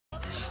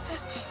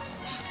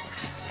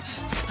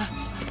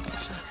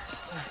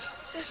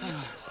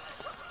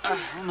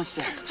Almost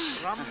there.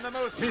 From the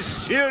most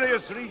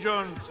mysterious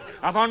regions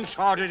of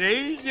uncharted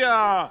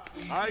Asia,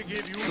 I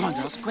give you Come on,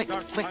 girls, quick,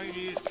 the quick.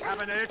 Chinese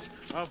cabinet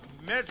of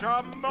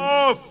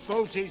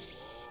metamorphosis.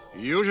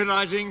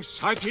 Utilizing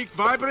psychic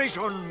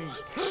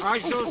vibrations, I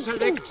shall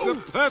select the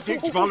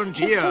perfect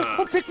volunteer.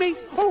 Oh, pick me!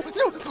 Oh,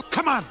 no!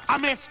 Come on,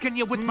 I'm asking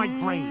you with my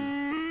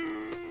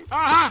brain.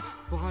 Aha!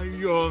 Why,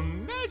 your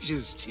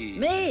majesty.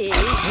 Me?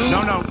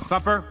 No,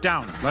 Thumper,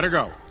 down. Let her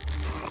go.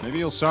 Maybe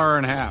you'll saw her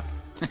in half.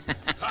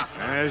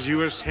 As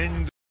you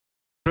ascend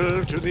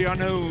to the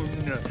unknown,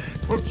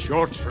 put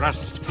your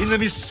trust in the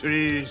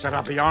mysteries that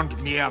are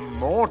beyond mere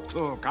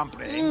mortal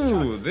comprehension.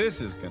 Ooh, this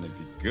is gonna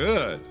be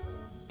good.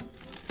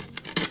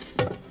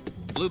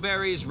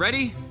 Blueberries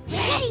ready?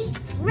 Ready!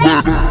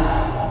 Ready!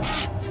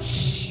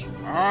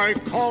 I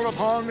call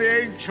upon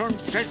the ancient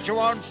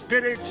Szechuan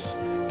spirits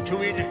to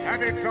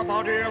inhabit the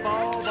body of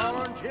our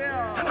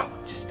volunteer. No,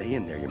 just stay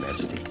in there, Your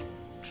Majesty.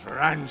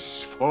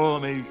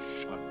 Transformation.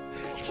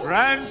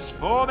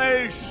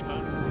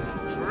 Transformation.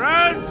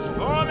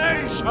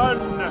 Transformation.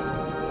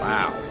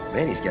 Wow,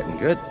 man, he's getting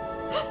good.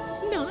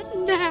 Not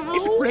now.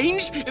 If it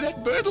rains,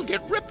 that bird will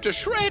get ripped to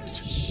shreds.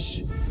 Shh.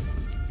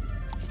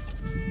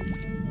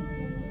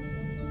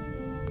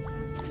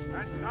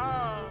 And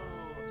now,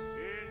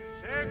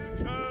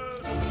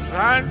 insectos,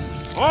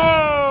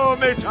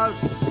 transformators.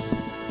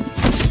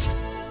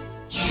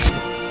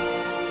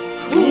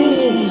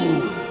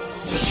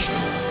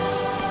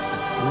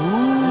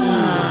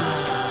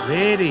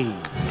 Ready.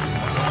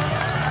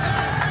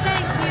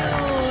 Thank you.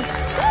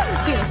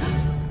 Thank you.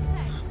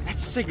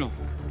 That's the signal.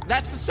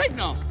 That's the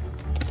signal.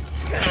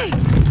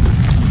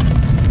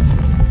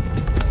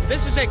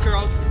 This is it,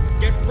 girls.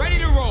 Get ready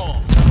to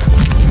roll.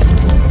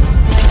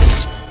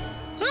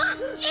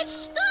 It's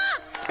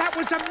stuck! That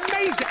was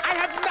amazing. I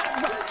have no...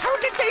 How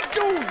did they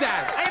do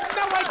that? I have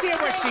no idea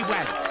where she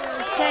went.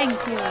 Thank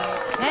you.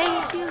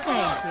 Thank you,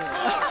 thank you.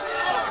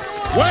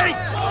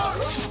 Wait!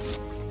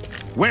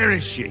 Where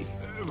is she?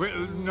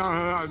 Well, no,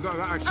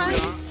 actually...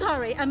 I'm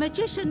sorry, a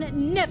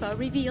magician never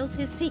reveals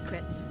his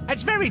secrets.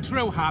 That's very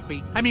true,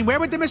 Hoppy. I mean, where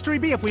would the mystery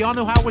be if we all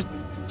knew how it was...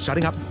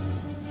 Shutting up.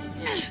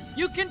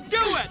 You can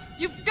do it!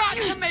 You've got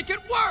to make it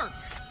work!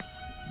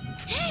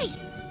 Hey,